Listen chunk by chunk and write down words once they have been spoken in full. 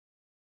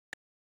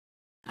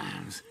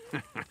goes.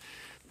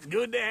 It's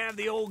good to have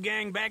the old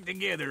gang back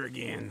together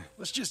again.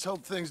 Let's just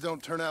hope things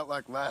don't turn out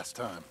like last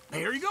time.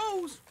 Here he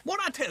goes.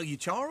 What'd I tell you,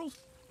 Charles?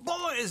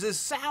 Boy is as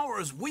sour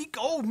as weak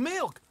old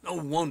milk. No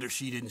wonder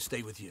she didn't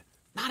stay with you.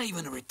 Not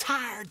even a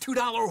retired $2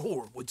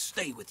 whore would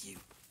stay with you.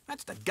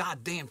 That's the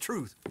goddamn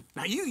truth.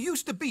 Now, you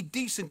used to be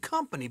decent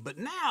company, but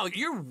now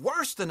you're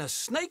worse than a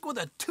snake with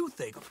a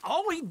toothache.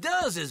 All he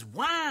does is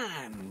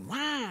whine,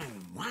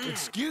 whine, whine.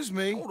 Excuse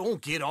me? Oh,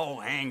 don't get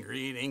all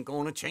angry. It ain't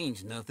gonna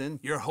change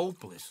nothing. You're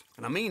hopeless.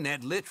 And I mean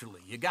that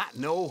literally. You got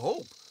no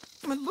hope.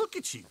 I mean, look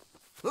at you.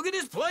 Look at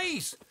this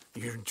place.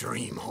 Your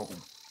dream home.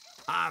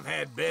 I've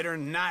had better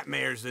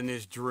nightmares than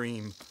this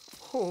dream.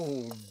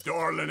 Oh,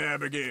 darling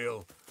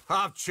Abigail.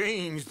 I've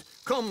changed.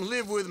 Come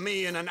live with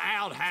me in an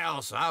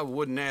outhouse I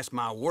wouldn't ask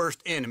my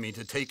worst enemy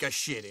to take a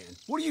shit in.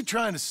 What are you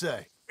trying to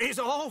say? It's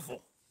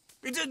awful.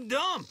 It's a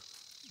dump.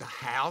 The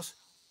house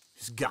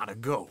has gotta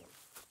go.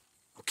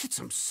 Get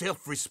some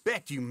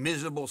self-respect, you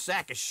miserable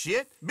sack of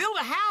shit. Build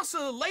a house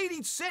a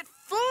lady'd set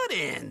foot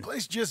in.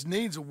 Place just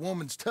needs a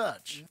woman's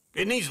touch.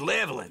 It needs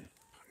leveling.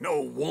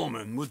 No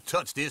woman would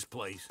touch this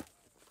place.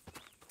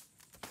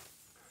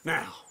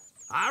 Now,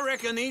 I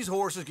reckon these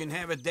horses can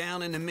have it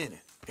down in a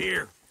minute.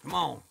 Here, come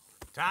on.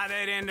 Tie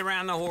that end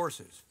around the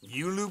horses.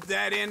 You loop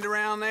that end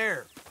around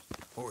there.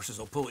 Horses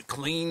will pull it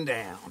clean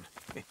down.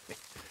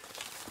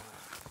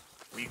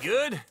 We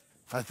good?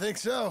 I think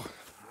so.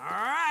 All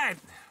right.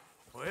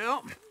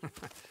 Well,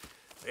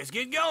 let's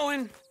get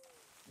going.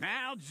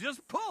 Now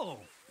just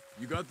pull.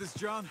 You got this,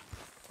 John?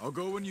 I'll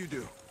go when you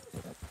do.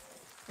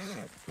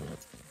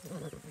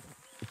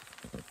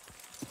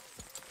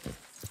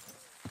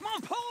 Come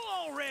on, pull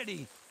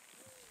already.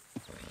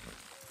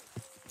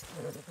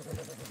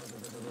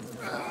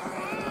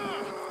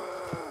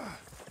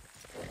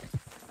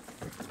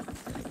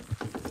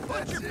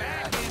 Put your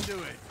back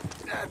into it.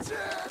 That's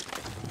it.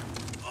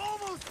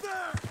 Almost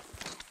there!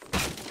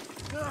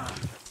 Got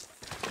it!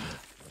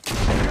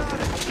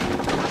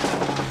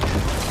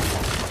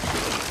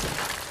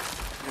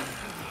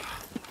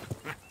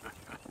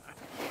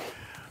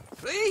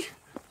 See?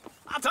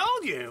 I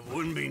told you it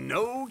wouldn't be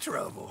no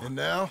trouble. And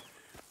now?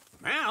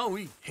 Now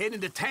we head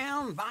into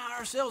town, buy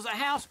ourselves a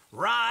house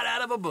right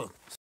out of a book.